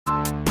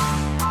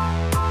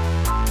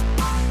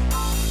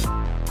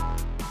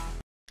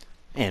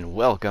And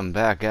welcome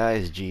back,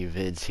 guys.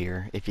 Gvids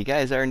here. If you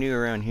guys are new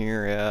around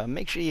here,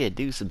 make sure you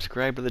do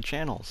subscribe to the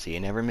channel so you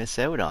never miss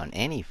out on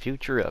any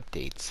future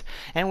updates.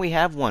 And we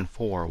have one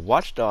for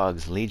Watch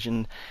Dogs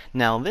Legion.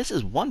 Now this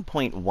is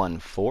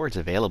 1.14. It's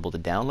available to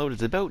download.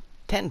 It's about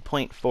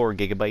 10.4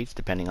 gigabytes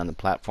depending on the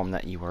platform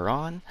that you are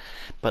on.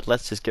 But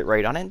let's just get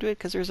right on into it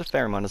because there's a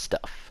fair amount of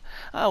stuff.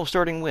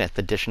 Starting with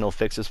additional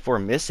fixes for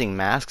missing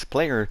masks.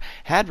 Player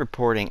had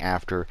reporting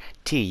after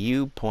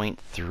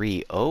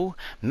TU.30.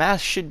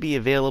 Masks should be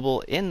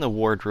available in the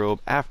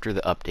wardrobe after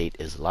the update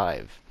is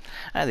live.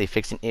 They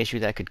fixed an issue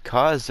that could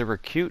cause the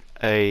recruit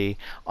a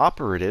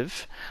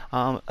operative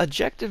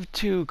objective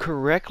to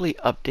correctly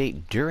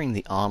update during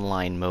the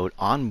online mode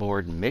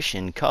onboard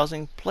mission,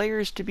 causing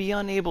players to be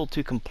unable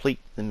to complete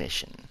the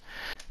mission.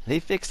 They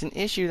fixed an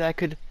issue that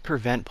could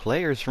prevent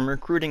players from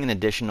recruiting an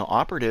additional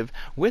operative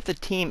with the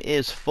team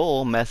is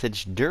full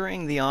message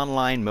during the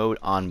online mode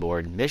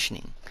onboard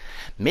missioning,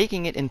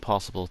 making it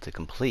impossible to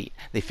complete.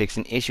 They fixed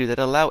an issue that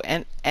allowed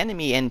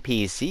enemy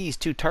NPCs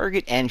to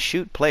target and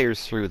shoot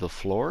players through the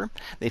floor.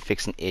 They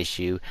fixed an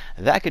issue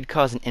that could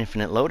cause an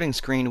infinite loading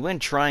screen when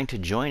trying to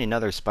join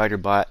another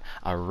Spiderbot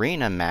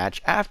arena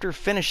match after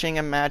finishing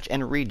a match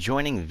and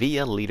rejoining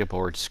via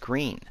leaderboard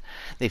screen.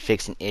 They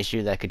fixed an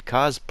issue that could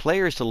cause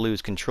players to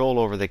lose control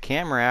over the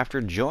camera after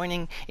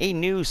joining a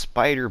new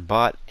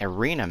Spiderbot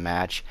arena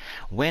match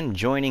when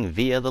joining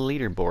via the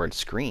leaderboard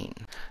screen.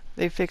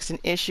 They fixed an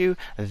issue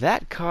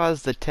that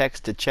caused the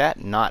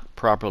text-to-chat not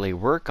properly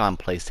work on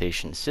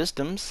PlayStation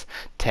systems.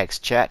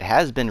 Text chat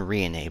has been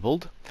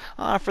re-enabled.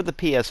 For the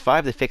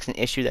PS5, they fixed an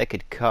issue that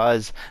could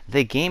cause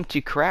the game to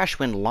crash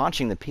when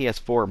launching the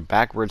PS4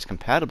 backwards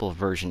compatible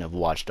version of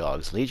Watch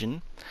Dogs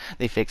Legion.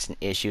 They fixed an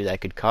issue that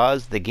could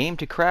cause the game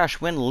to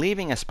crash when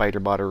leaving a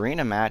Spiderbot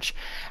arena match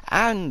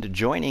and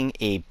joining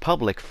a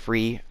public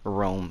free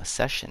roam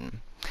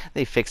session.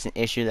 They fixed an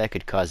issue that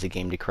could cause the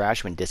game to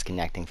crash when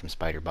disconnecting from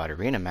Spiderbot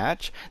Arena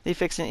match. They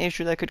fixed an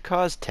issue that could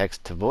cause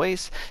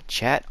text-to-voice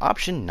chat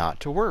option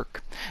not to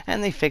work.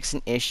 And they fixed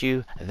an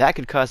issue that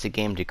could cause the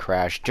game to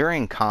crash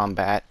during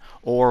combat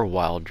or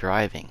while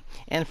driving.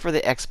 And for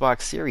the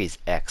Xbox Series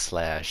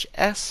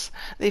X/S,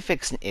 they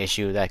fixed an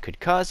issue that could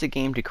cause the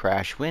game to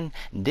crash when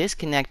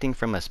disconnecting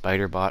from a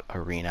Spiderbot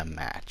Arena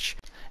match.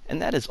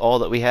 And that is all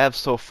that we have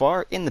so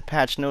far in the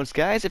patch notes,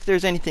 guys. If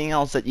there's anything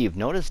else that you've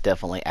noticed,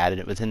 definitely add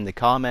it within the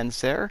comments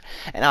there.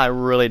 And I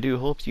really do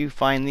hope you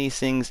find these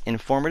things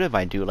informative.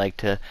 I do like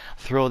to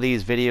throw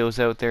these videos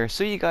out there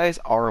so you guys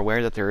are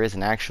aware that there is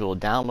an actual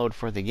download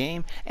for the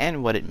game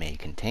and what it may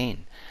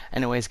contain.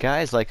 Anyways,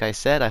 guys, like I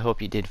said, I hope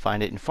you did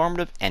find it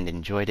informative and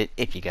enjoyed it.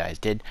 If you guys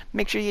did,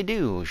 make sure you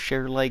do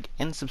share, like,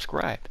 and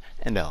subscribe.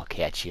 And I'll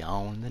catch you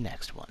on the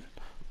next one.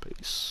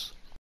 Peace.